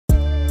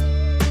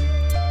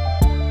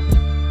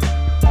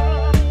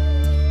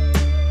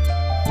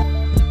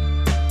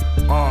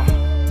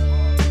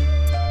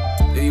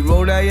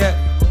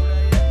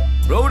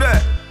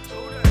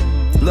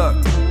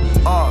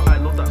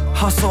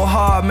Hustle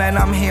hard, man,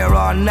 I'm here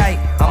all night.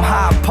 I'm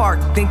high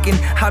parked, thinking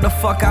how the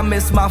fuck I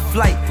missed my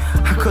flight.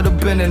 I could've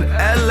been in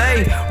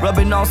LA,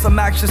 rubbing on some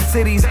action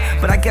cities,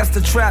 but I guess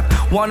the trap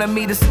wanted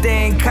me to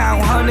stay and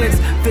count hundreds.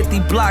 50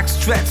 blocks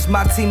stretch,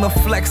 my team will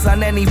flex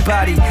on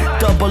anybody.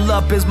 Double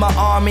up is my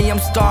army, I'm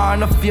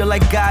starting to feel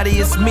like Gotti,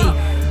 it's me.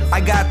 I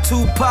got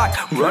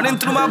Tupac running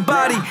through my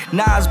body,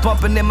 Nas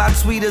bumping in my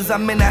tweeters,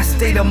 I'm in that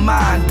state of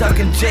mind.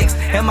 Ducking Jakes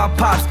and my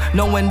pops,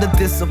 knowing the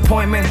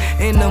disappointment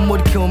in them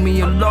would kill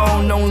me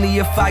alone, only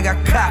if I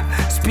got caught.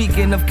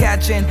 Speaking of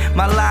catching,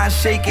 my line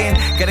shaking,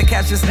 gotta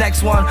catch this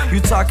next one. You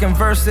talking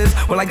verses,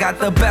 well I got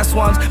the best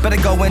ones,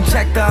 better go and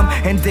check them.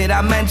 And did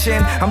I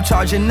mention, I'm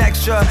charging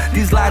extra,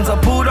 these lines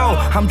are puto.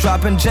 I'm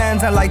dropping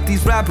gems, I like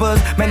these rappers,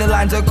 man the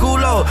lines are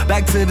coolo.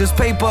 Back to this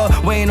paper,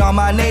 waiting on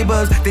my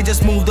neighbors, they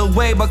just moved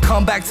away but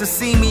come back to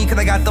see me, cause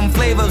I got them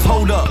flavors,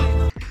 hold up.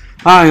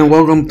 Hi, and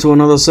welcome to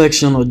another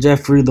section of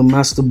Jeffrey the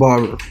Master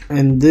Barber.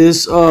 In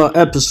this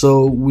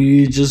episode,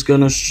 we just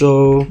gonna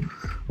show,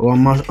 or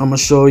I'm gonna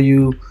show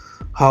you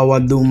how I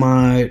do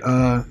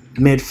my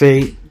mid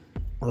fade,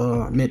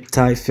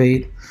 mid-tie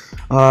fade.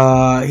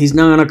 He's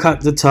not gonna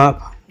cut the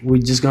top,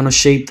 we're just gonna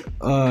shape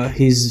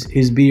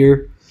his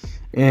beard,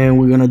 and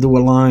we're gonna do a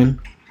line,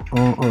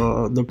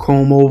 the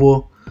comb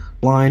over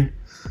line.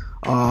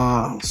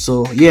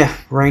 So yeah,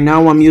 right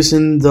now I'm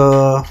using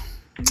the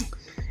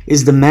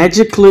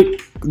magic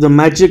clip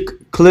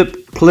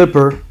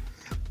clipper,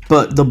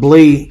 but the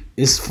blade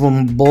is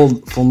from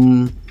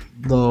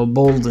the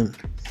Bolden,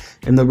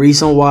 and the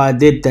reason why I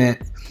did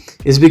that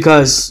is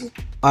because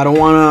I don't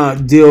want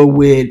to deal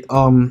with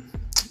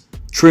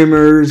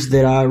trimmers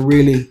that are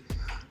really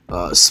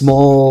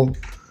small,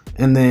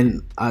 and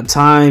then at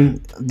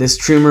time there's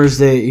trimmers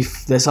that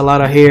if there's a lot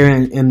of hair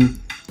and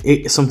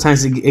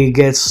sometimes it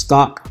gets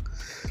stuck,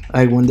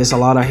 like when there's a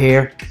lot of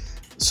hair.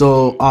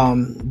 So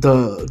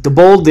the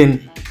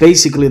Bolden,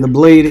 basically the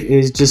blade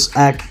is just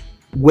act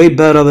way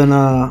better than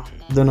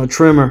a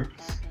trimmer.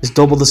 It's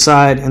double the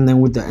side, and then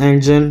with the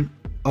engine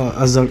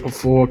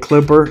for a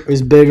clipper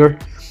is bigger,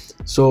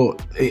 so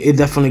it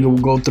definitely will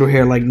go through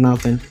hair like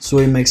nothing. So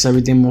it makes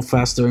everything more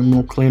faster and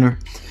more cleaner.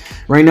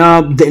 Right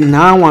now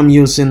I'm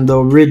using the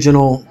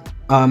original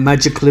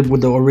magic clip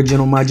with the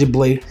original magic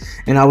blade,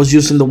 and I was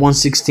using the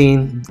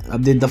 116. I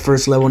did the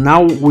first level.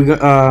 Now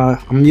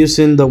I'm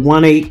using the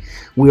 1/8.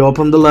 We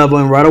open the level,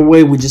 and right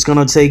away we're just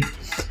gonna take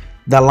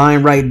that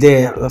line right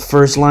there, the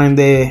first line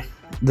there,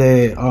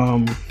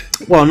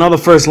 well, not the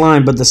first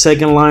line, but the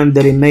second line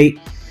that it made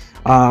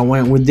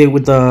when we did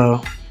with the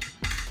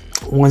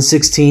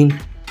 116,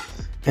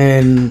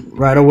 and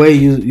right away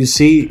you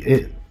see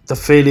it. The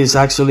fade is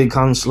actually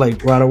comes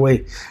like right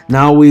away.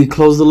 Now we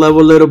close the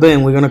level a little bit,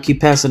 and we're gonna keep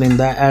passing in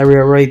that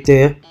area right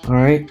there. All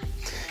right,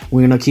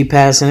 we're gonna keep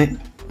passing it.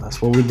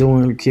 That's what we're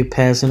doing. We keep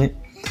passing it,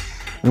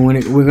 and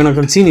we're gonna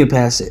continue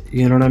pass it.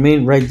 You know what I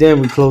mean? Right there,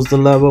 we close the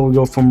level. We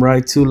go from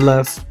right to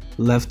left,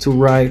 left to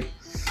right.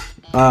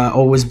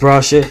 Always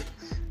brush it.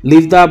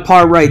 Leave that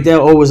part right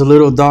there always a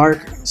little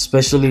dark,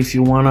 especially if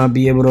you wanna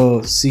be able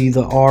to see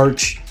the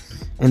arch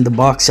and the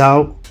box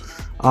out.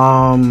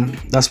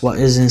 That's what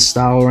is in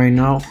style right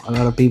now. A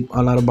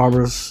lot of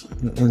barbers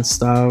in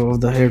style of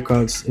the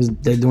haircuts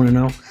they're doing it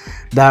now.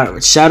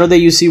 That shadow that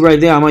you see right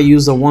there, I'm gonna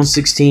use the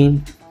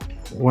 116.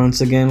 Once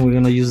again, we're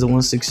gonna use the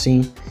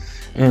 116,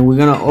 and we're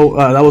gonna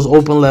that was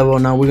open level.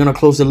 Now we're gonna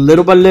close it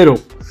little by little.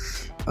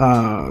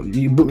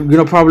 You're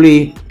gonna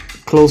probably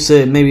close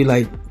it maybe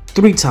like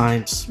 3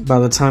 times by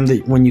the time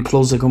that when you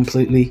close it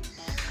completely.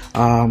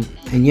 And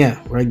yeah,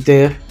 right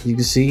there you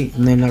can see,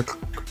 and then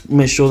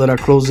make sure that I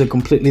close it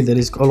completely, that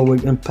it's all the way,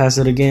 and pass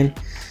it again,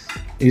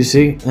 you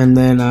see, and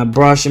then I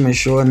brush and make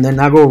sure, and then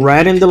I go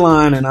right in the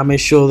line, and I make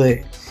sure that,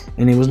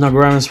 and it was not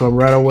grabbing, so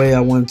right away I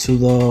went to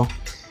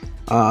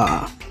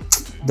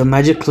the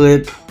magic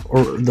clip,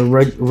 or the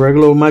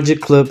regular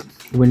magic clip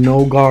with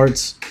no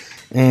guards,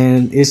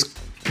 and it's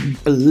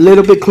a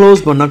little bit close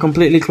but not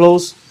completely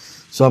close,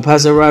 so I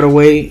pass it right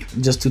away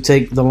just to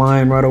take the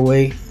line right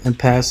away and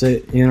pass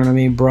it, you know what I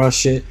mean,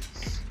 brush it,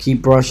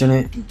 keep brushing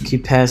it,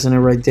 keep passing it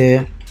right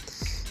there,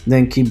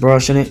 then keep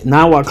brushing it.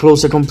 Now I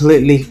close it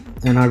completely,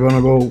 and I'm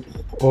gonna go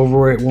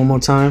over it one more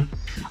time.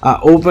 I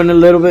open a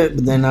little bit,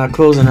 but then I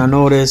close, and I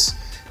notice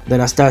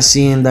that I start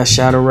seeing that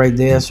shadow right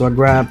there. So I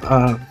grab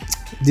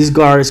this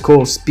guard is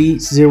called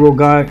Speed 0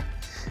 guard,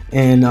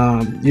 and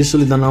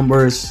usually the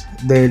numbers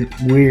they're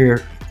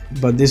weird,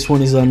 but this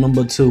one is a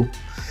number 2.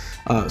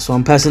 So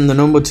I'm passing the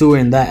number 2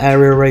 in that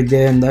area right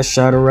there, and that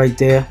shadow right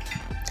there,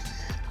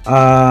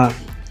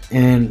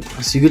 and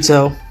as you can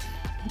tell,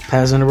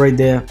 passing it right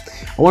there.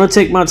 I want to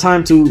take my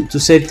time to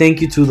say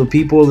thank you to the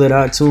people that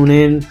are tuned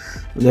in,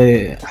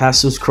 that have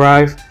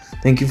subscribed.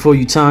 Thank you for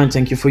your time,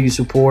 thank you for your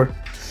support,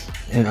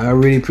 and I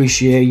really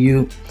appreciate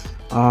you.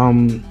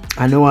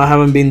 I know I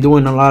haven't been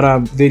doing a lot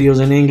of videos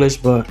in English,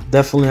 but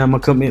definitely I'm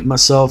gonna commit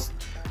myself,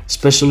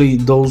 especially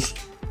those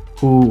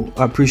who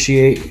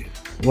appreciate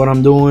what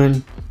I'm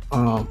doing.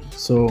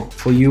 So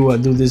for you, I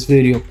do this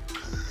video,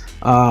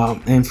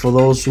 and for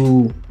those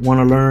who want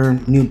to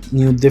learn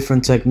new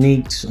different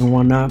techniques and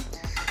whatnot,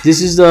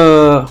 This is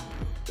the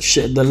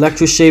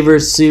electric shaver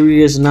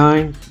series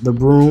 9, the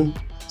broom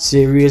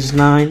series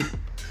 9.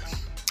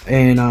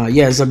 And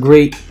yeah, it's a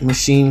great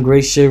machine,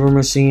 great shaver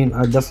machine.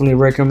 I definitely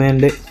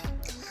recommend it.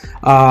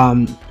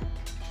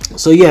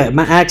 So yeah,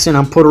 my accent,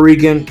 I'm Puerto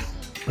Rican,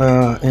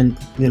 and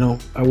you know,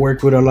 I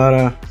work with a lot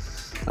of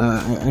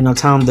in a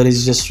town that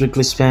is just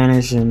strictly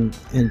Spanish, and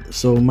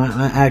so my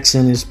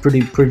accent is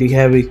pretty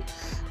heavy,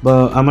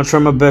 but I'm gonna try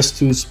my best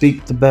to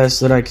speak the best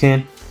that I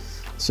can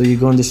so you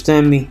can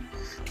understand me.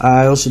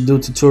 I also do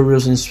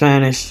tutorials in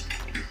Spanish.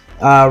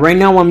 Right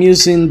now I'm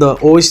using the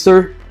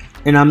Oyster,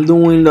 and I'm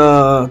doing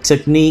the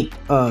technique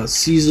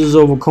scissors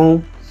over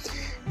comb,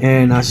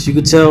 and as you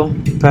can tell,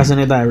 passing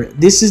it direct.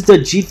 This is the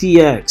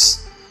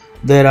GTX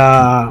that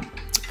I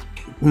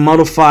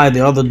modified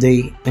the other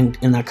day,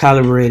 and I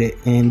calibrated,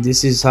 and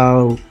this is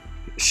how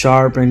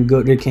sharp and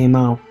good it came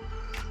out.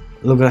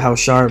 Look at how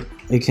sharp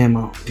it came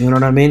out, you know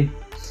what I mean?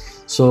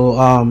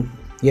 So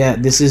yeah,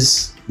 this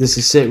is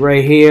it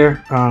right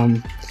here.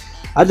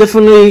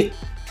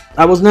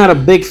 I was not a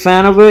big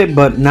fan of it,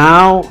 but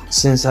now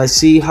since I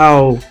see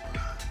how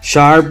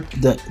sharp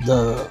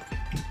the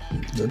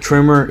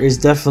trimmer is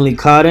definitely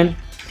cutting,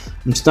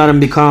 I'm starting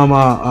to become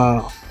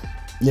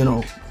you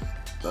know,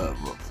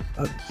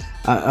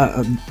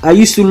 I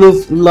used to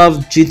love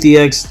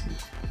GTX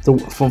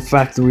from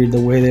factory the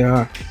way they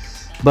are,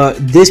 but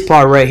this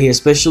part right here,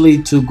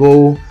 especially to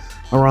go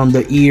around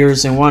the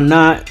ears and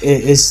whatnot,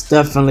 it's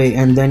definitely,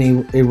 and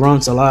then it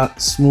runs a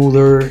lot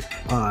smoother.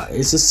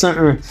 It's a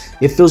certain,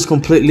 it feels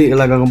completely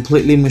like a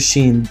completely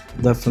machine,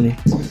 definitely.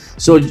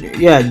 So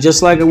yeah,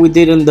 just like we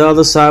did on the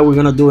other side, we're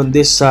gonna do on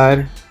this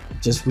side.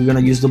 Just we're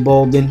gonna use the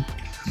balding,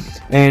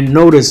 and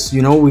notice,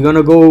 you know, we're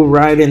gonna go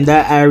right in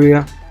that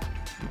area.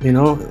 You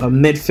know, a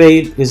mid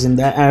fade is in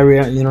that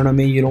area. You know what I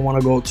mean? You don't want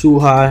to go too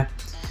high,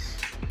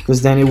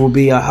 because then it will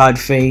be a high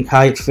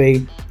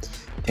fade.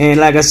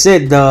 And like I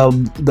said,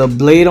 the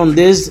blade on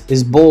this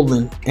is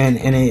balding, and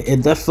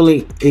it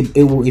definitely,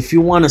 it will, if you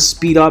want to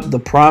speed up the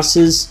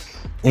process,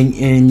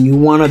 and you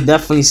want to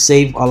definitely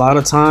save a lot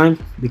of time,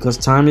 because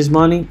time is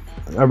money,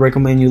 I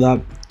recommend you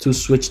that to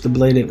switch the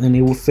blade, and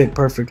it will fit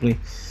perfectly.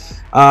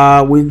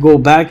 We go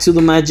back to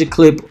the Magic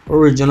Clip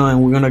original,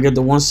 and we're gonna get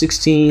the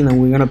 116,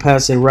 and we're gonna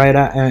pass it right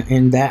at,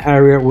 in that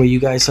area where you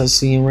guys are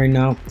seeing right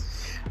now.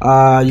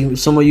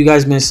 Some of you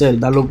guys may say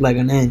that looked like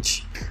an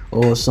inch,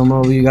 or some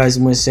of you guys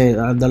may say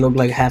that looked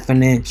like half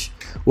an inch.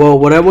 Well,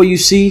 whatever you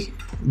see,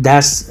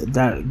 that's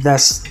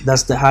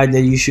the height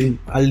that you should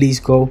at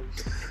least go.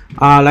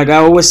 Like I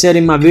always said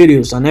in my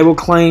videos, I never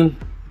claim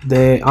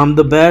that I'm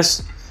the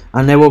best.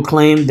 I never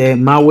claim that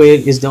my way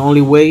is the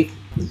only way.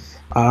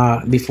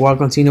 Before I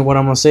continue what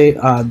I'm gonna say,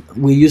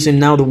 we're using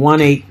now the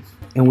 1/8,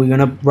 and we're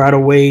gonna right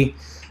away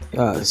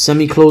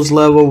semi-close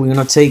level. We're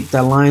gonna take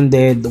that line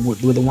there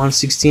with the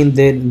 116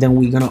 did, and then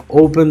we're gonna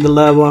open the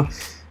level,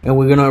 and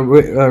we're gonna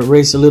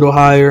raise a little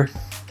higher,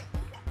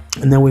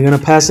 and then we're gonna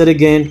pass it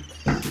again,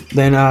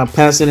 then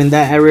pass it in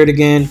that area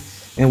again,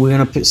 and we're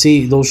gonna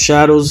see those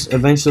shadows.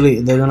 Eventually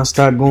they're gonna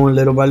start going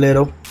little by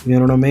little, you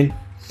know what I mean?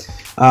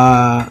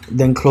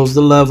 Then close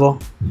the level,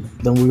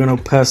 then we're gonna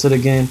pass it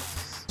again.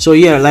 So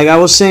yeah, like I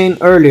was saying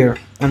earlier,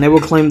 I never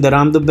claim that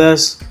I'm the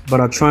best, but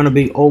I'm trying to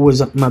be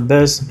always my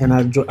best, and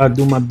I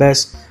do my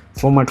best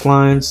for my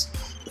clients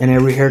and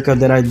every haircut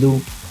that I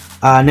do.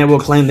 I never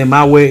claim that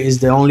my way is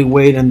the only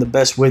way and the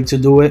best way to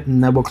do it.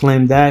 Never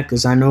claim that,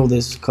 because I know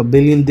there's a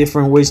billion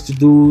different ways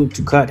to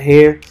cut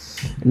hair.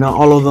 Not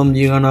all of them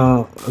you're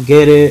gonna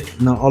get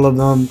it. Not all of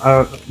them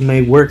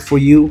may work for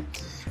you.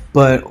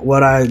 But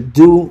what I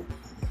do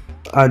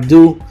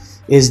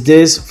is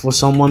this for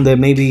someone that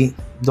maybe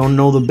don't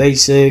know the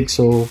basics,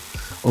 or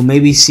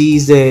maybe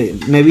sees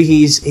that maybe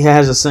he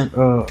has a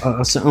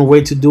certain way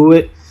to do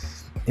it,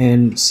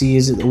 and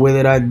sees the way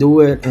that I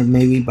do it, and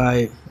maybe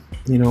by,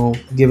 you know,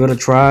 give it a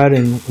try,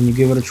 and when you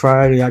give it a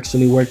try, it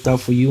actually worked out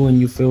for you, and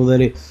you feel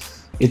that it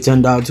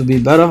turned out to be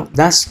better.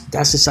 That's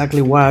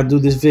exactly why I do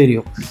this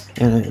video.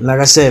 And like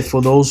I said,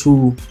 for those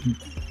who,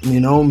 you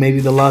know,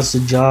 maybe they lost a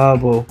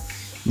job, or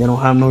they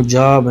don't have no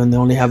job, and they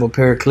only have a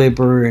pair of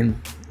clipper, and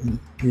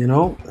you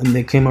know, and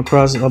they came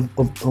across on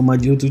my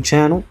YouTube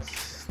channel,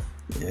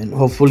 and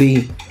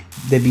hopefully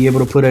they be able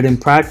to put it in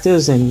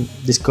practice and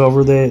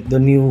discover the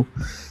new,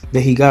 that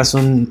he got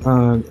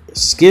some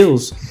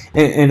skills.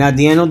 And at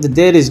the end of the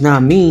day, it's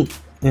not me.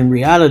 In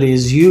reality,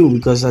 it's you,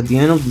 because at the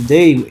end of the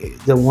day,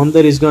 the one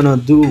that is gonna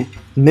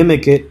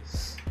mimic it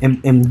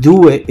and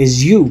do it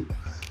is you.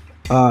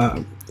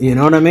 You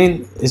know what I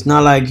mean? It's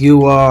not like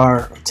you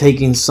are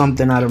taking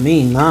something out of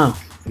me. Nah,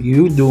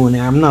 you doing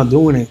it. I'm not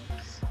doing it.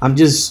 I'm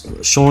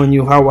just showing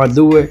you how I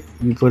do it.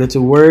 You put it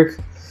to work,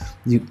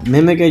 you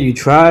mimic it, you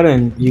try it,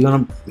 and you're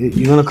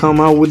gonna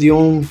come out with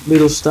your own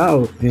little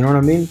style. You know what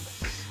I mean?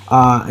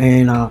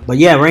 But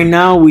yeah, right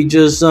now we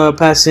just we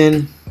passed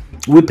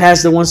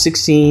the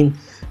 116.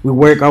 We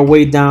work our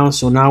way down,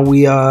 so now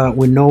we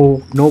with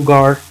no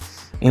guard,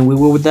 and we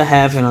were with the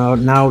half,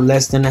 and now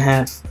less than a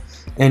half.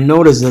 And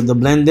notice that the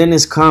blend in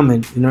is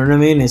coming. You know what I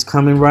mean? It's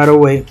coming right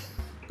away.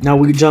 Now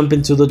we jump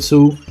into the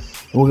 2.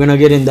 We're gonna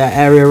get in that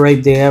area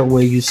right there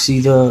where you see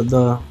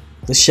the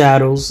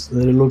shadows,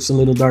 that it looks a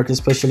little dark,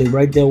 especially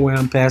right there where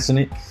I'm passing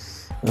it.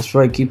 That's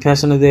right, keep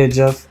passing it there,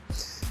 Jeff.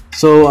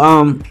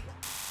 So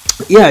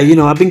yeah, you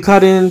know, I've been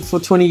cutting for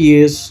 20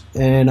 years,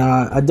 and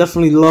I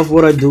definitely love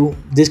what I do.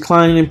 This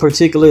client in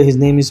particular, his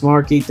name is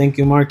Marky. Thank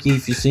you, Marky,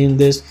 if you're seeing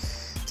this.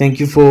 Thank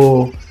you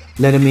for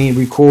letting me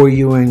record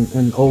you,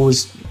 and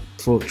always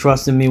for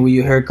trusting me with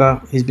your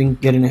haircut. He's been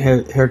getting a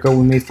haircut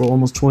with me for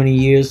almost 20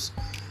 years,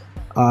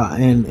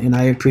 and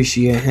I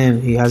appreciate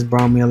him. He has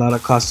brought me a lot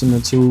of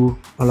customers too,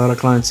 a lot of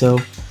clientele.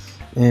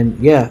 And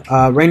yeah,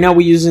 right now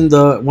we're using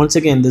once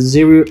again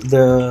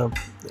the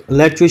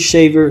electric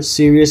shaver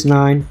Series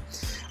 9.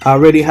 I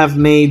already have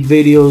made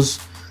videos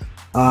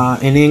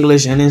in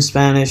English and in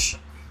Spanish.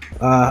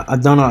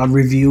 I've done a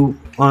review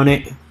on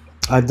it.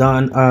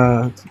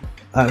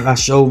 I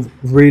show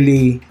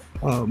really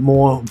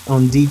more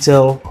on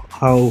detail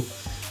how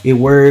it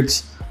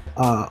works,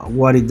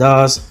 what it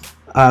does.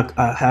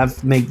 I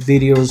have made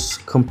videos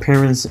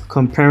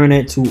comparing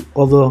it to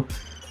other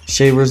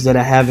shavers that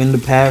I have in the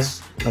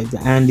past, like the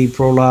Andy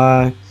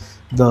ProLi,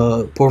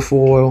 the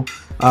Porfoil,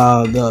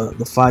 the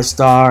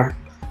 5-star,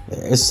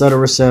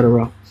 etc.,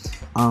 etc.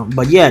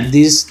 But yeah,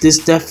 this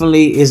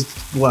definitely is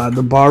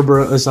the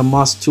barber is a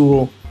must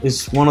tool.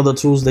 It's one of the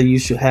tools that you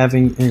should have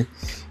in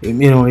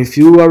you know, if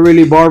you are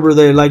really barber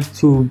that like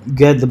to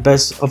get the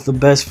best of the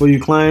best for your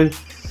client,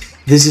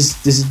 this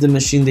is the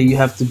machine that you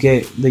have to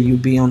get, that you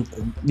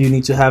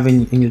need to have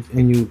in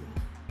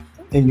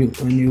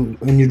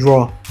your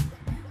drawer.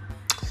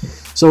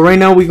 So right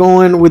now we're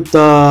going with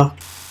the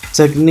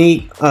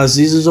technique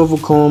scissors over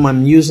comb.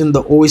 I'm using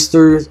the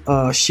oyster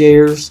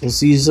shears or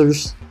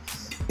scissors.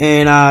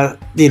 And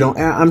you know,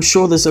 I'm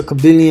sure there's a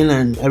kabillion,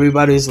 and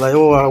everybody's like,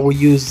 oh, I will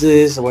use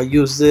this, or I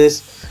use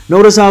this.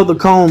 Notice how the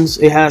combs,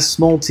 it has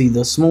small teeth.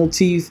 The small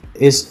teeth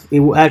it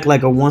will act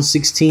like a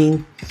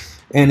 1/16,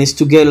 and it's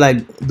to get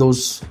like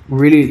those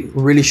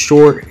really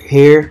short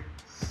hair.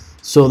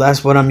 So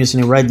that's what I'm using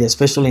it right there,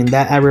 especially in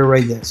that area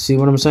right there. See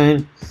what I'm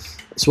saying?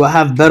 So I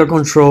have better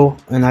control,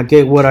 and I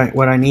get what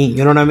I need.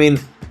 You know what I mean?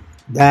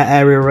 That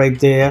area right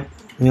there.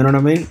 You know what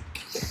I mean?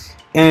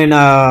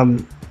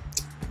 And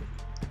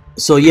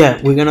so yeah,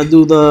 we're gonna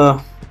do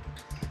the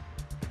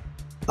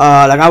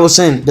like I was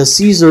saying, the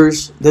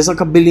scissors. There's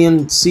like a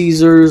billion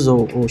scissors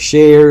or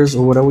shares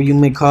or whatever you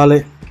may call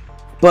it,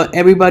 but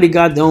everybody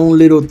got their own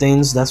little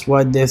things. That's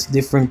why there's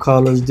different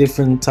colors,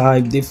 different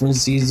type, different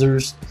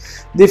scissors,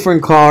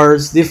 different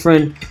cards,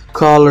 different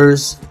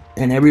colors,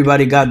 and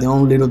everybody got their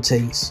own little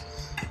taste.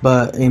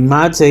 But in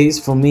my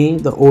taste, for me,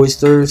 the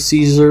oyster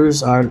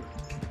scissors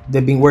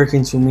they've been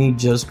working to me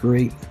just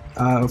great.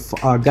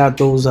 I got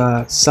those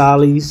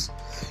Sally's.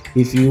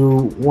 If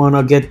you want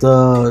to get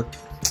the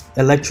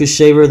electric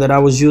shaver that I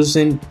was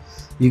using,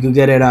 you could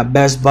get it at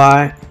Best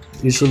Buy.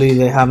 Usually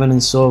they have it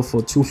in store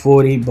for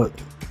 $240, but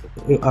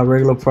a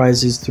regular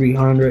price is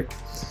 $300.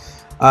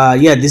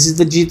 Yeah, this is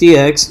the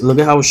GTX. Look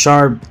at how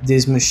sharp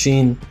this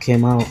machine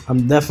came out.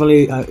 I'm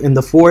definitely in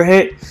the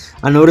forehead.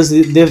 I noticed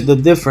the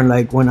different,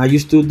 like when I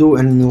used to do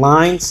in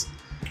lines,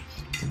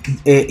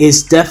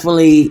 it's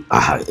definitely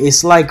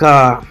it's like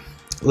a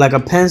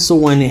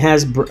pencil when it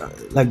has,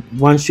 like,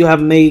 once you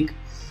have made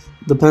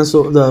the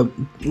pencil the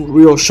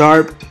real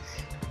sharp,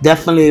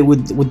 definitely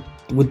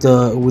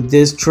with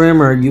this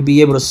trimmer you'll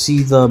be able to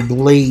see the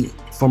blade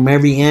from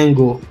every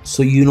angle,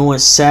 so you know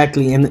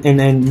exactly,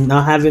 and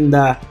not having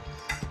that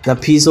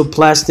piece of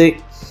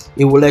plastic,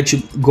 it will let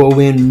you go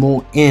in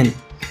more in.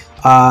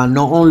 Not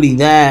only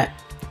that,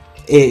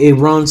 it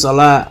runs a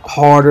lot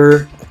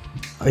harder.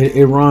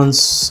 It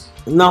runs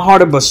not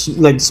harder, but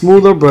like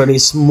smoother, but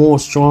it's more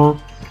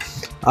strong.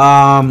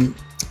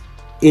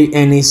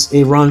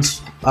 It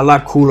runs a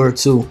lot cooler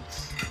too.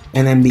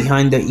 And then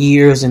behind the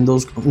ears and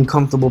those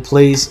uncomfortable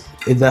places,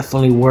 it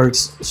definitely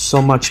works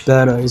so much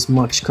better. It's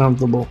much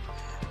comfortable.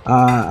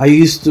 I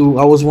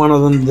was one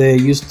of them that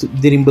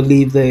didn't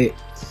believe that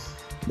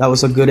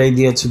was a good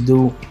idea to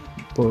do,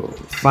 but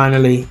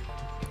finally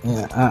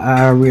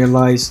I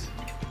realized,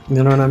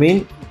 you know what I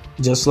mean?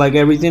 Just like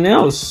everything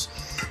else,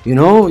 you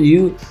know,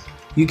 you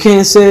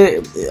can't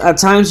say, at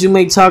times you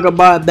may talk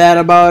bad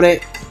about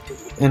it,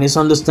 and it's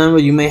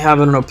understandable. You may have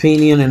an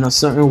opinion in a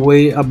certain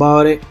way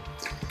about it,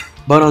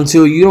 but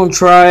until you don't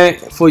try it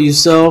for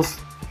yourself,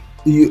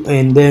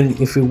 and then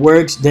if it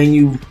works, then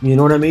you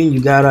know what I mean,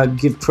 you gotta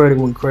give credit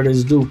when credit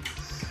is due.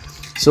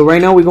 So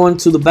right now we're going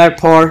to the back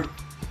part,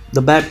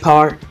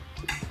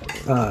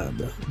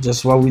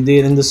 just what we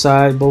did in the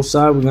side, both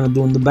sides, we're gonna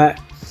do in the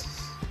back.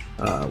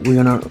 We're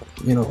gonna,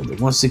 you know, the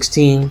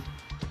 116.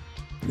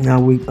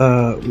 Now we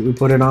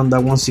put it on that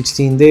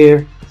 116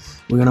 there.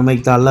 We're gonna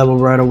make that level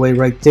right away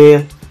right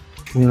there.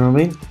 You know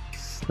what I mean?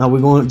 Now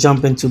we're going to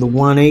jump into the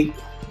 1/8,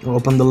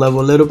 open the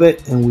level a little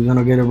bit, and we're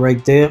gonna get it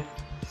right there.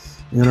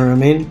 You know what I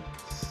mean?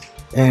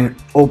 And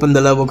open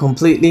the level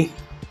completely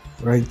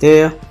right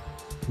there.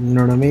 You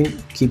know what I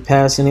mean? Keep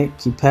passing it,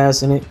 keep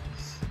passing it,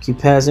 keep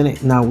passing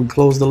it. Now we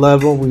close the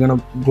level. We're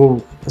gonna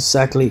go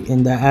exactly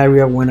in that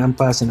area when I'm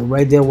passing it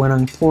right there when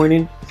I'm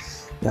pointing.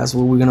 That's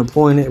where we're gonna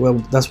point it. Well,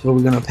 that's where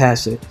we're gonna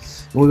pass it.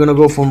 We're gonna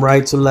go from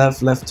right to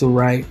left, left to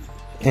right,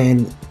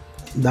 and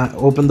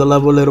open the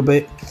level a little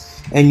bit.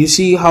 And you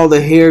see how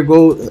the hair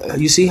go.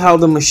 You see how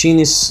the machine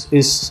is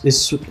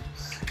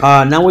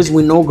now is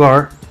with no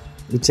guard.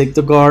 We take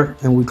the guard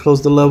and we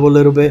close the level a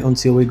little bit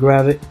until we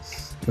grab it.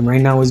 And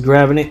right now it's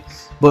grabbing it.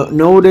 But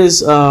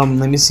notice,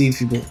 let me see if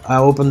you can. I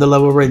open the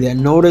level right there.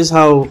 Notice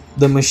how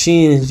the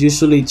machine is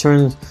usually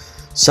turned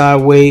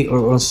sideways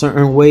or a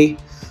certain way.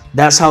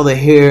 That's how the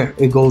hair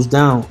it goes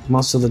down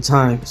most of the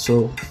time.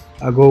 So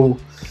I go,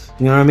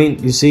 you know what I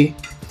mean? You see,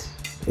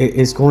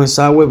 it's going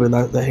sideways,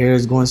 but the hair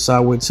is going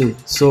sideways too.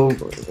 So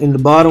in the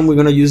bottom, we're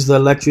gonna use the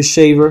electric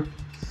shaver,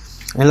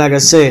 and like I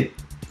said,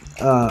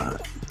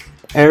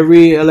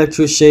 every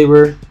electric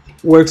shaver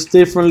works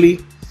differently,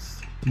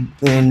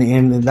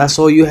 and that's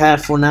all you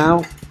have for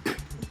now.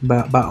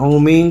 But by all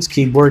means,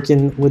 keep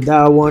working with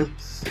that one.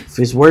 If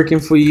it's working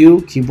for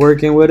you, keep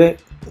working with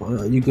it.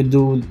 You could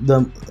do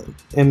the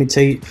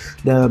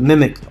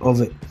mimic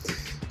of it.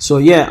 So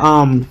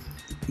yeah,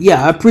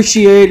 yeah, I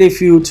appreciate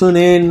if you tune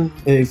in.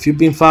 If you've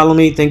been following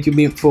me, thank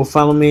you for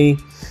following me.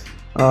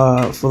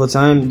 For the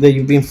time that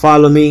you've been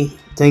following me,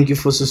 thank you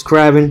for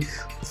subscribing.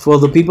 For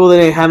the people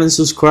that haven't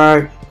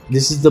subscribed,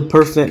 this is the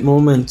perfect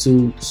moment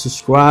to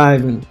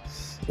subscribe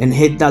and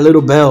hit that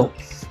little bell.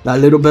 That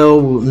little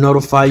bell will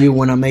notify you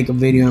when I make a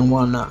video and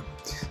whatnot.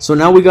 So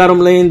now we got them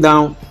laying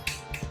down,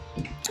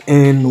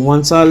 and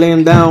once I lay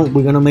them down,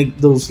 we're gonna make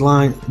those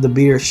lines, the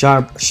beard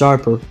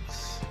sharper.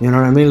 You know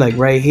what I mean? Like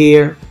right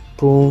here,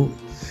 boom.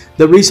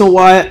 The reason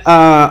why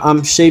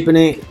I'm shaping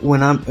it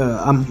when I'm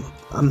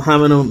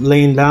having them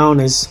laying down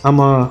is I'm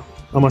a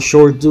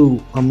short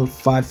dude. I'm a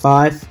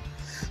 5'5",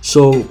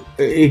 so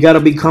it gotta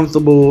be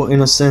comfortable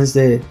in a sense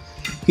that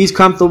he's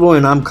comfortable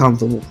and I'm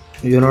comfortable.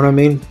 You know what I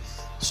mean?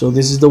 So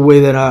this is the way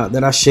that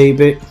I shape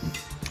it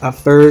at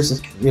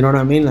first. You know what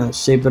I mean? I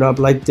shape it up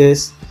like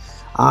this.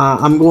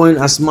 I'm going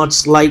as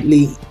much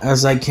lightly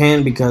as I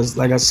can because,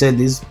 like I said,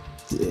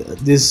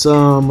 this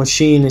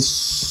machine is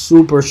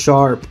super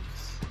sharp,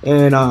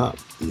 and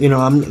you know,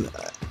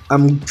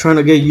 I'm trying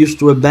to get used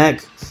to it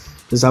back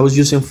because I was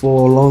using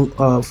for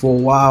a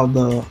while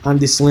the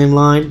Andy Slim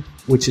line,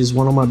 which is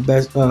one of my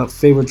best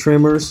favorite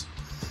trimmers,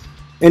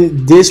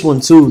 and this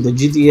one too, the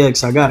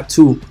GTX. I got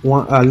two.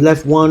 I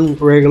left one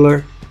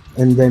regular,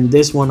 and then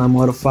this one I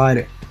modified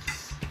it.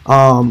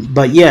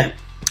 But yeah,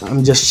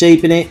 I'm just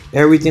shaping it,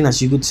 everything,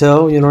 as you could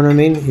tell. You know what I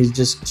mean? He's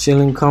just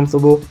chilling,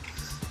 comfortable.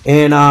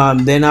 And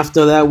then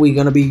after that, we're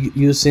gonna be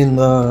using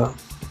the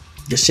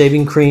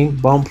shaving cream.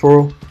 Bump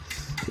Pro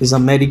is a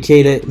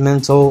medicated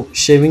menthol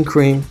shaving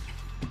cream.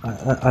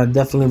 I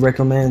definitely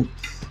recommend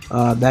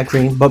that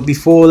cream. But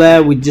before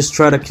that, we just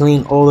try to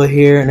clean all the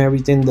hair and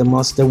everything the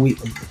most that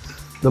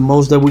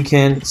we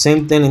can.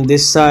 Same thing in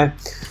this side.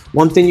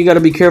 One thing you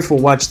gotta be careful.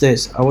 Watch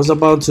this. I was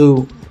about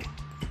to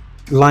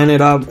line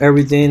it up,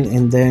 everything,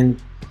 and then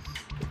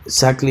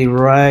exactly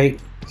right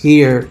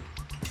here,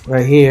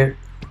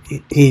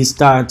 he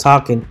started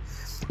talking,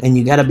 and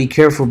you gotta be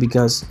careful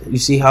because you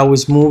see how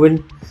it's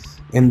moving,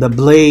 and the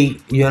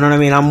blade. You know what I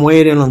mean? I'm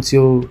waiting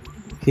until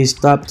he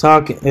stopped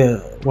talking.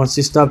 Once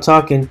he stopped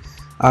talking,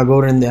 I'll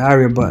go in the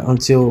area. But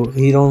until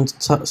he don't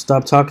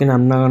stop talking,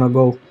 I'm not gonna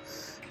go.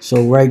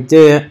 So right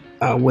there,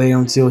 I wait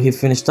until he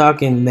finished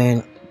talking,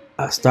 then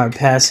I start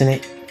passing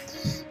it.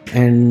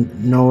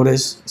 And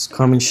notice it's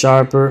coming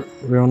sharper,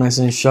 real nice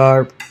and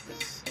sharp.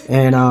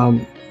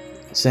 And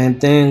same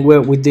thing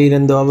what we did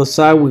on the other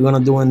side, we're gonna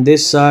do on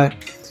this side.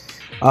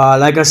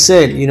 Like I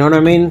said, you know what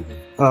I mean?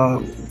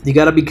 You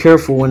gotta be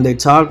careful when they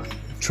talk.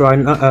 Try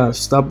not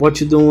stop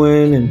what you're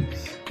doing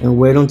and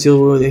wait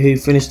until he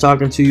finished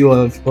talking to you.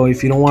 Or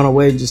if you don't want to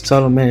wait, just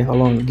tell him, hey,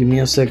 hold on, give me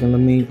a second.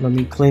 Let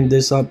me clean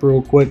this up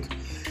real quick.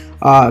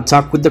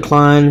 Talk with the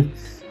client,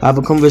 have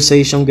a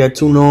conversation, get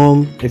to know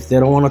them. If they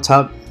don't want to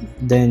talk,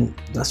 then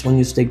that's when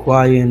you stay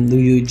quiet and do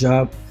your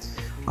job.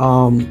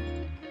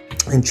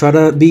 And try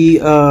to be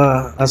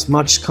as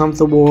much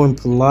comfortable and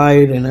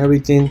polite and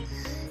everything.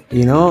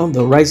 You know,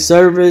 the right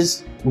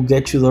service will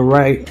get you the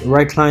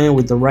right client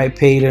with the right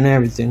paid and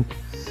everything.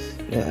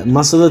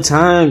 Most of the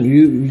time,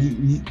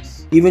 you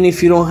even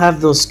if you don't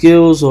have those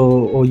skills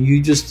or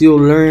you just still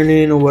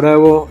learning or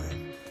whatever,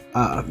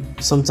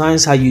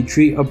 sometimes how you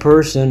treat a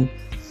person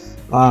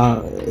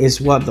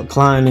is what the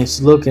client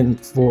is looking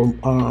for.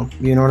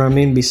 You know what I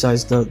mean?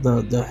 Besides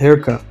the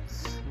haircut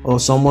or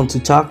someone to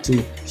talk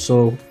to.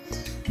 So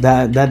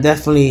that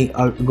definitely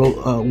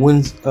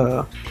wins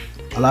a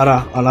lot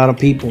of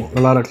people,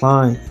 a lot of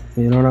clients.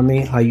 You know what I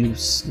mean? How you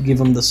give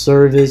them the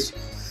service,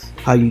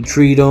 how you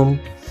treat them.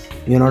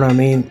 You know what I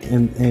mean?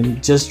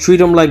 And just treat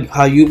them like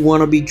how you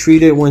want to be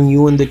treated when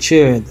you in the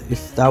chair.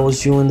 If that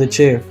was you in the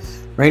chair.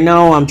 Right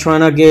now, I'm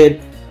trying to get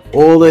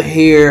all the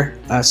hair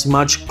as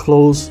much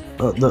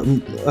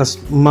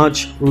as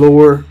much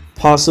lower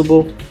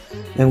possible.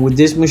 And with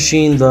this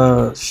machine,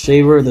 the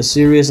shaver, the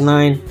Series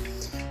 9,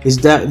 is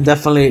that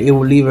definitely, it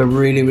will leave it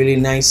really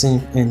nice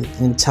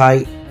and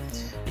tight.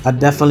 I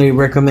definitely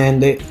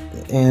recommend it,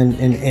 and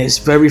it's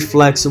very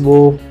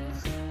flexible.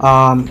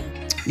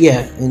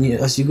 yeah, and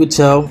as you could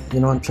tell,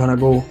 I'm trying to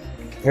go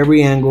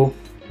every angle,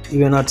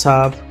 even on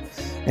top,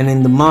 and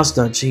in the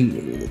mustache,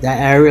 that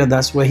area,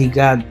 that's where he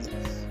got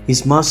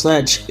his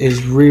mustache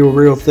is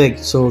real thick.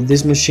 So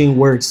this machine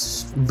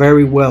works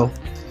very well.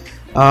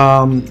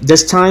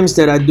 There's times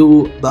that I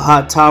do the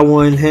hot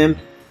towel in him,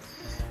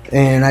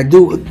 and I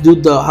do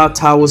the hot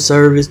towel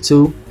service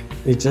too.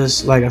 It's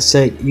just like I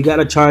said, you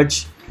gotta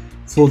charge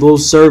for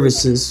those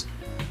services,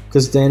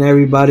 because then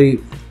everybody,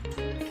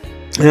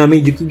 I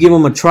mean, you could give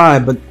them a try,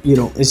 but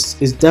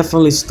it's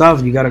definitely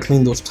stuff. You gotta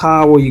clean those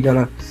towels. You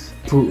gotta,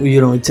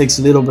 it takes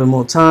a little bit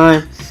more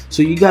time.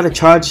 So you gotta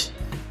charge.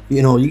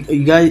 You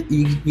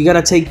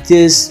gotta take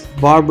this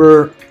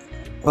barber.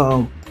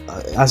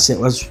 I said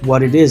that's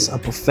what it is, a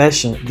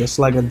profession, just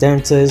like a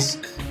dentist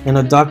and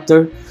a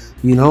doctor.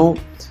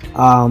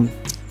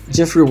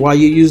 Jeffrey, why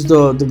you use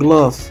the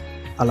glove?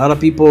 A lot of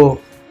people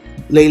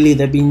lately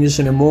they've been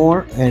using it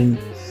more, and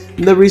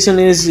the reason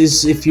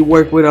is if you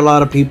work with a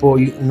lot of people,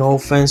 no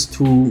offense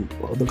to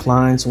the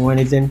clients or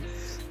anything,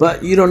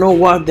 but you don't know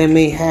what they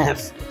may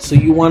have. So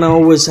you want to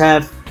always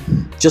have,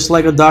 just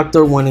like a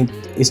doctor when he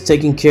is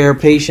taking care of a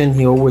patient,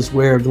 he always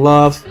wear a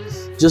glove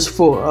just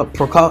for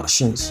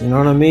precautions, you know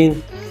what I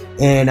mean?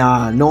 And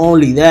not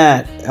only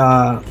that,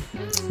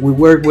 we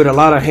work with a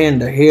lot of hair.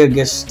 The hair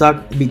gets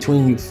stuck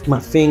between my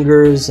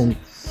fingers and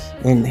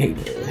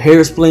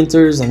hair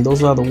splinters, and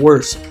those are the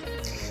worst.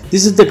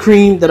 This is the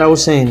cream that I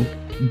was saying.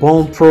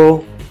 Bone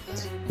Pro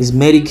is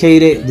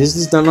medicated. This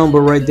is the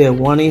number right there,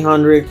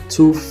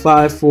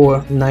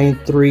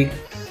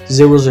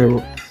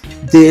 1-800-254-9300.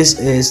 This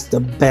is the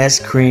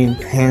best cream,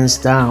 hands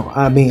down.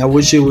 I mean, I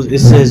wish it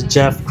says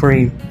Jeff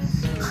cream.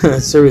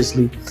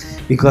 Seriously,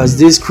 because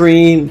this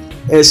cream,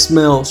 it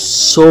smells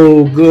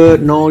so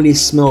good. Not only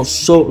smells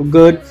so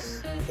good,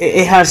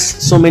 it has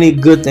so many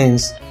good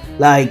things.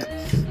 Like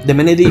the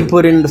minute that you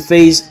put it in the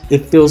face,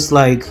 it feels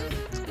like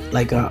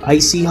a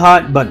icy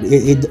hot, but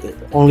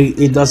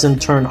it doesn't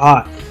turn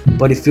hot,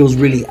 but it feels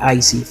really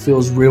icy. It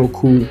feels real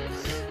cool.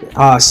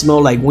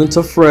 Smell like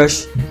winter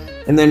fresh.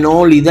 And then not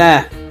only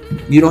that,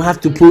 you don't have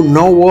to put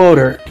no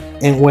water,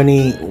 and when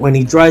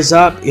he dries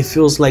up, it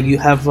feels like you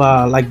have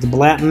like the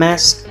black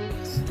mask.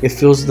 It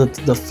feels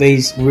the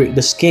face,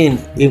 the skin,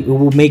 it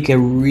will make it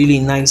really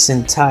nice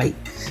and tight.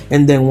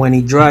 And then when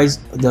it dries,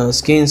 the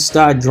skin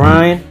start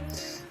drying,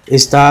 it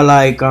start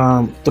like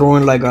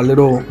throwing like a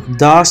little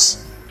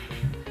dust,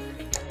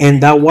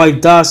 and that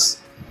white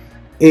dust,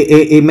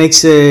 it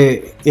makes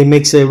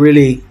it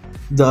really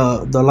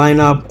the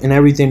lineup and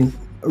everything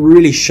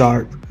really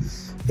sharp.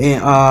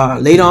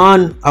 And later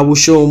on I will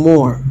show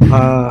more.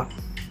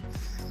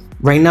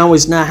 Right now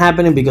it's not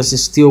happening because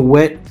it's still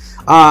wet.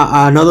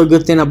 Another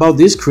good thing about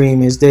this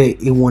cream is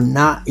that it will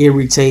not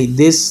irritate.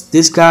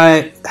 This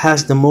guy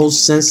has the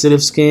most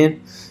sensitive skin,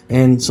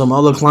 and some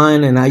other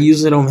client, and I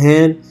use it on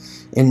him,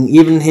 and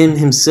even him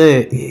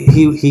himself,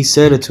 he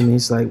said it to me.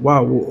 It's like,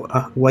 wow,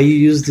 why you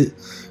use it?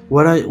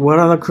 What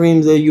other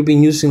creams that you've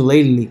been using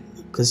lately?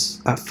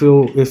 Because I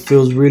feel it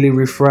feels really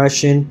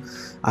refreshing.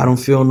 I don't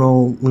feel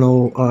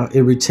no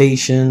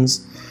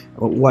irritations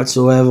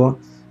whatsoever.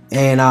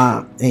 And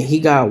he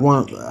got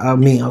one, I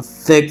mean, a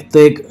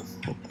thick,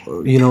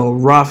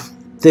 rough,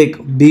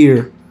 thick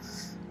beard.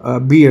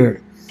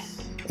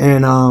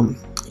 And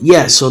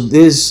yeah, so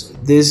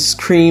this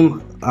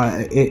cream,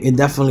 it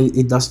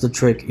definitely does the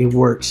trick. It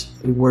works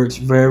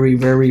very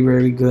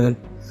good.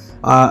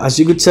 As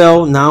you could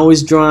tell, now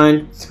it's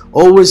drying.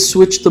 Always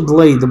switch the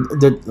blade.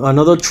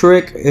 Another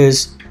trick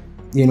is,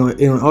 in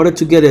order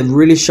to get it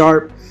really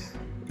sharp,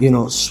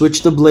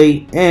 switch the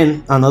blade.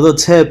 And another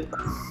tip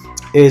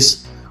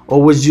is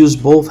always use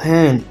both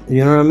hands.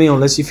 You know what I mean?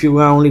 Unless if you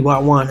only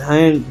got one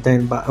hand,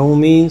 then by all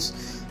means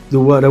do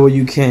whatever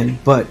you can.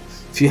 But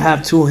if you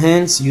have two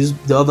hands, use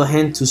the other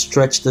hand to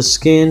stretch the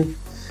skin,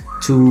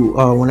 to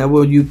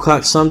whenever you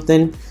cut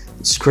something,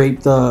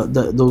 scrape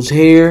those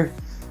hair.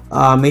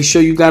 Make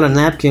sure you got a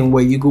napkin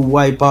where you could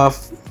wipe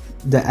off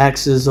the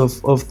excess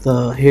of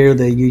the hair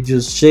that you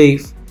just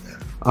shaved.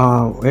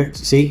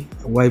 See,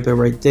 wipe it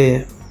right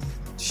there.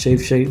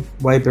 Shave,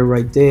 wipe it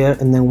right there.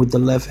 And then with the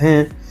left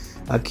hand,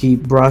 I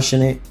keep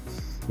brushing it.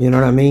 You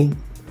know what I mean?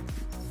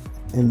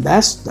 And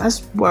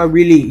that's why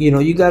really,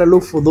 you gotta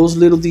look for those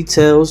little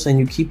details, and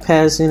you keep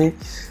passing it.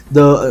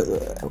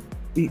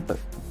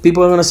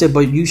 People are gonna say,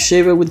 but you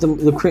shave it with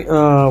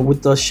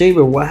the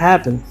shaver. What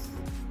happened?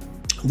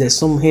 There's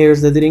some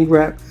hairs that didn't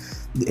grab.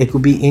 It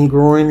could be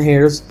ingrowing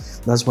hairs.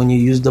 That's when you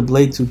use the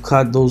blade to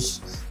cut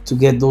those, to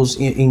get those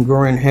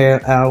ingrowing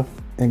hair out,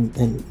 and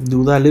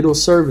do that little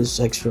service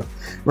extra.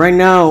 Right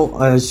now,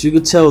 as you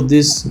could tell,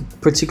 this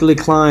particular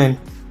client,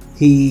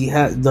 he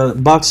had the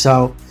box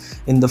out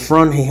in the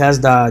front. He has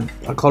that,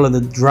 I call it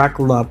the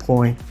Dracula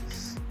point,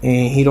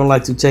 and he don't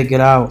like to take it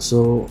out.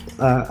 So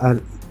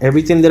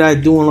everything that I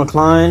do on a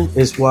client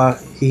is what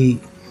he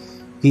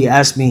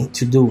asked me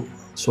to do.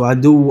 So I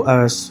do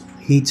as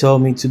he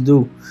told me to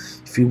do.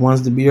 If he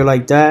wants the beard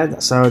like that,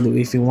 that's how I do.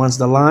 If he wants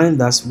the line,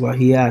 that's what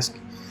he asked,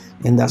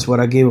 and that's what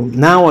I gave him.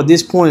 Now at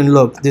this point,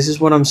 look, this is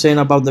what I'm saying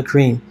about the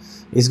cream.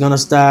 It's gonna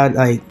start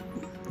like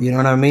You know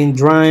what I mean?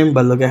 Drying,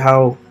 but look at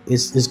how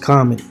it's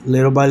coming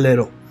little by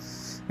little.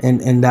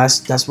 And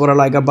that's what I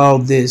like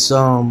about this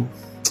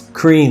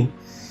cream.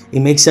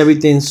 It makes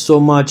everything so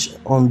much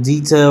on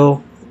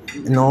detail,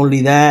 and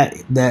only that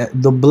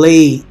the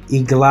blade,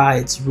 it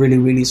glides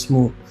really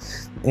smooth.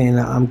 And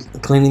I'm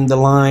cleaning the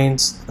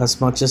lines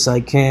as much as I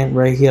can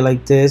right here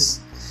like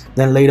this.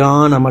 Then later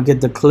on I'm gonna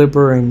get the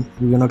clipper and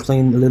we're gonna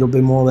clean a little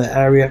bit more of the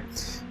area.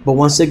 But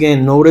once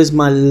again, notice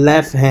my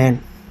left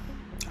hand,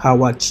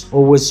 how I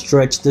always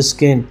stretch the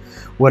skin.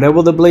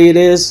 Whatever the blade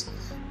is,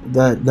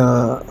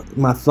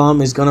 my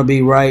thumb is gonna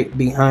be right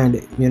behind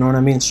it. You know what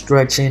I mean?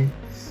 Stretching,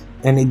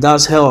 and it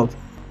does help.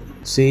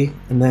 See,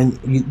 and then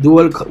you do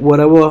it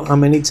whatever, how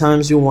many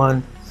times you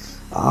want.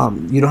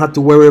 You don't have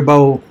to worry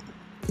about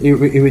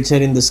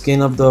irritating the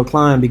skin of the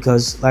client,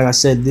 because like I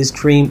said, this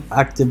cream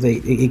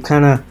activate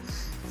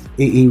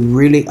it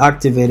really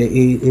activate it.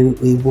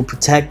 It will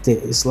protect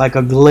it. It's like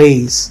a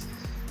glaze,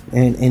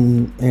 and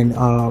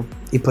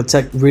it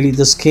protect really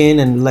the skin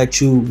and let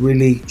you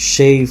really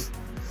shave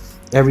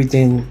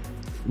everything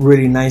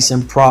really nice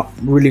and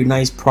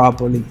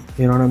properly.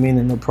 You know what I mean?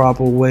 In the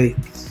proper way.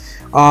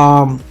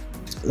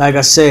 Like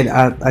I said,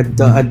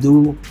 I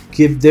do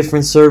give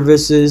different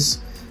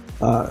services.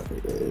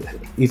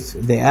 If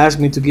they ask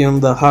me to give them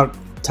the hot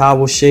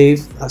towel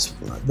shave,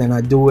 then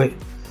I do it.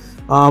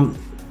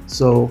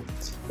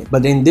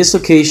 But in this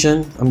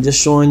occasion, I'm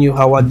just showing you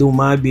how I do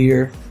my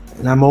beard,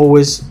 and I'm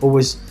always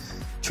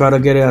try to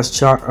get it as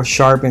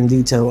sharp and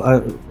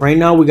detailed. Right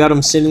now we got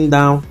them sitting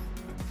down.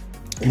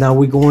 Now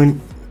we're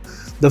going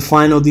the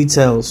final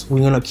details.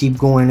 We're gonna keep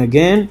going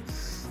again.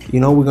 You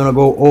know, we're gonna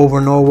go over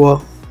and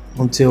over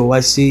until I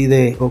see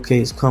that okay,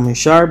 it's coming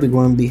sharp. We're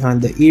going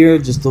behind the ear,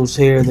 just those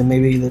hair that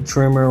maybe the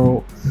trimmer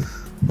or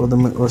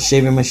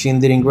shaving machine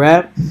didn't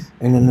grab.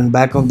 And then in the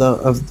back of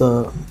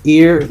the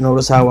ear,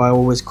 notice how I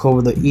always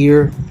cover the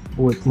ear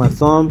with my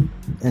thumb,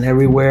 and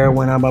everywhere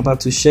when I'm about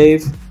to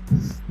shave,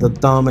 the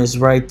thumb is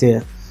right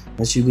there,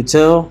 as you could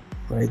tell,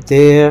 right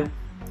there.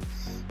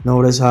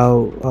 Notice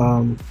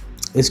how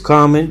it's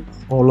coming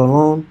all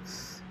along.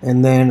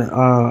 And then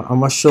I'm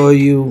gonna show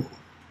you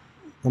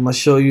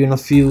in a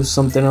few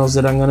something else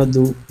that I'm gonna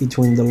do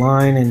between the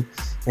line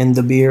and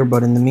the beard.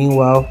 But in the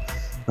meanwhile,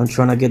 I'm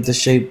trying to get the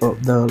shape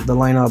of the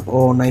line up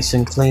all nice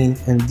and clean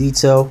and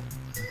detailed.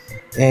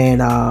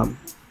 And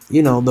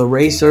you know, the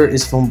razor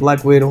is from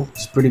Black Widow.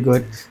 It's pretty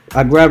good.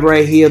 I grab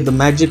right here the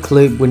magic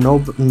clip with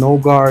no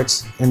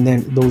guards, and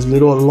then those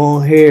little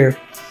long hair,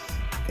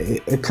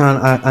 it kind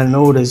of, I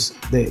noticed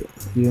that,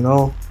 you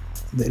know,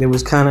 that it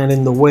was kind of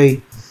in the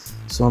way,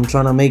 so I'm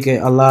trying to make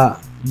it a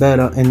lot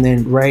better. And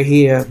then right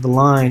here, the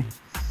line,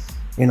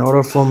 in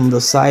order from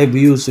the side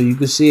view so you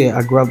can see it,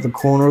 I grab the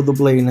corner of the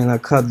blade and I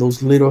cut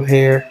those little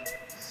hair,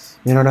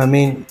 you know what I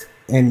mean,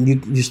 and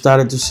you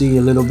started to see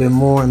a little bit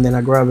more. And then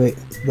I grab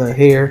the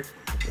hair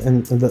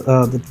and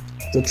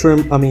the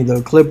trim, I mean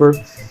the clipper,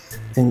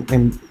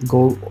 and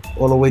go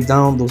all the way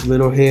down those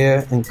little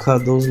hair and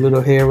cut those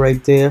little hair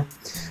right there.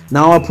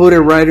 Now I put it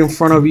right in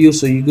front of you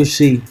so you can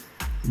see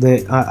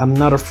that I'm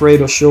not afraid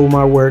to show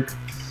my work.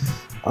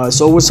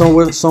 So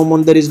with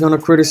someone that is gonna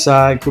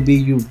criticize, it could be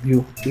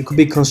you, it could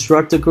be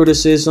constructive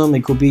criticism,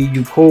 it could be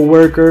your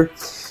co-worker,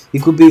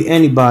 it could be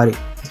anybody.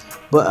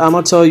 But I'm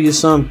gonna tell you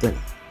something.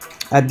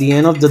 At the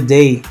end of the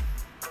day,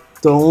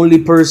 the only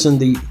person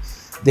that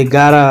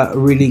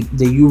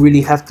you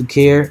really have to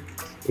care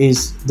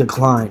is the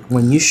client.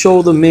 When you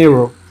show the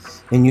mirror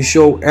and you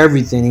show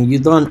everything, and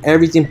you've done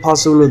everything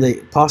possibly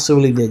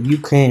that you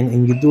can,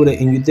 and you do it,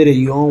 and you did it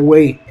your own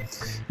way,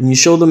 and you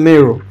show the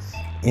mirror,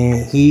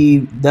 and he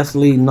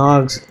definitely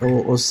nods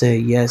or say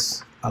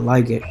yes, I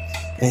like it,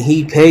 and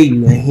he pay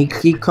you and he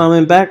keep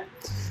coming back,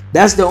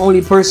 that's the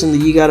only person that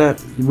you gotta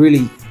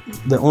really,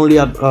 the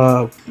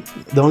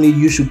only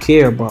you should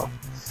care about.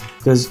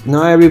 Because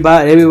not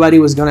everybody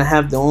was gonna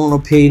have their own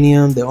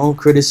opinion, their own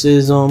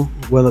criticism,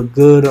 whether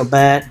good or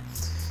bad,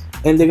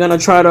 and they're gonna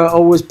try to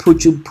always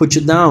put you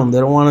down. They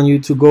don't want you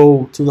to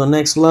go to the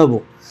next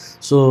level.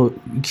 So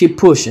you keep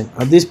pushing.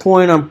 At this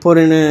point, I'm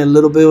putting in a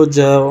little bit of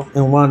gel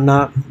and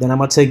whatnot. Then I'm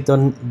gonna take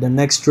the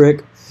next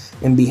trick,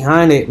 and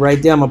behind it,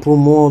 right there, I'm gonna put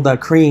more of that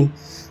cream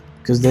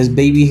because there's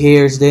baby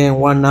hairs there and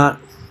whatnot.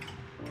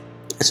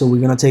 So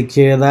we're gonna take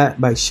care of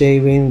that by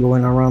shaving,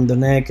 going around the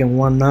neck and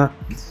whatnot.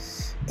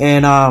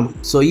 And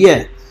so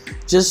yeah,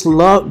 just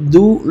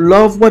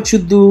love what you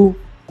do,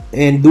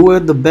 and do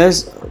it the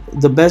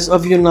best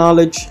of your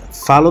knowledge.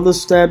 Follow the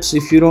steps.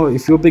 If you're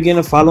a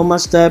beginner, follow my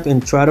step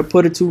and try to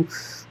put it to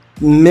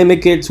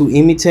mimic it, to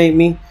imitate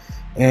me,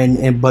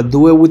 but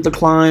do it with the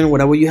client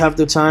whenever you have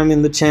the time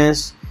and the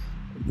chance.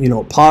 You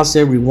know, pause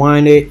it,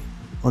 rewind it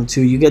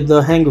until you get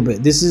the hang of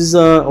it. This is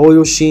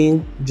oil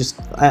sheen, just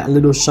add a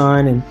little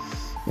shine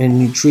and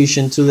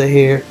nutrition to the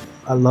hair.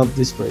 I love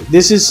this spray.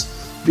 This is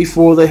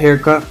before the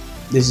haircut.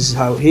 This is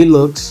how he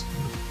looks.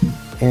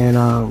 And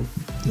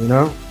you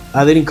know,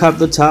 I didn't cut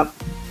the top.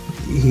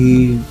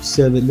 He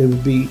said that it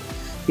would be,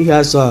 he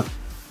has a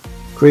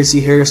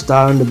crazy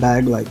hairstyle in the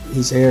back, like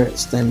his hair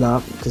stand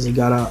up because he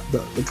got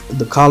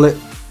the collet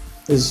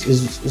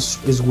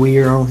is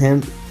weird on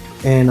him,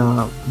 and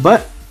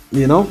but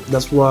you know,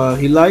 that's what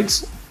he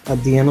likes.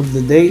 At the end of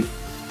the day,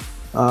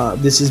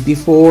 this is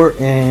before,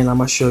 and I'm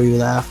gonna show you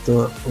the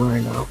after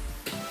right now.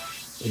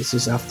 This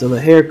is after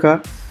the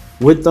haircut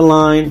with the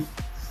line,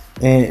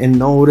 and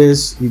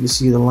notice you can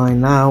see the line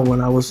now. When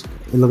I was,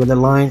 look at the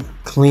line,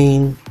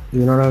 clean,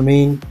 you know what I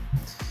mean?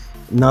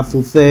 Not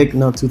too thick,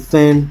 not too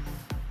thin,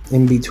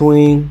 in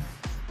between.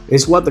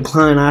 It's what the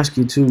client asks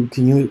you to.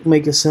 Can you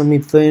make it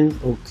semi-thin,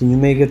 or can you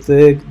make it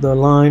thick, the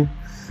line?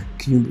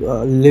 Can you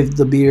lift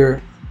the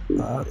beard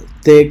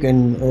thick,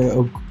 and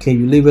or can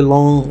you leave it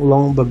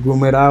long but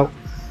groom it out?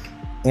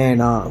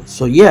 And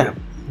so yeah,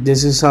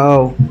 this is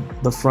how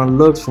the front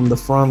looks from the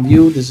front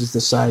view. This is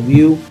the side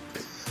view.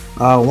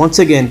 Once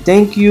again,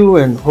 thank you,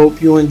 and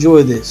hope you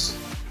enjoy this.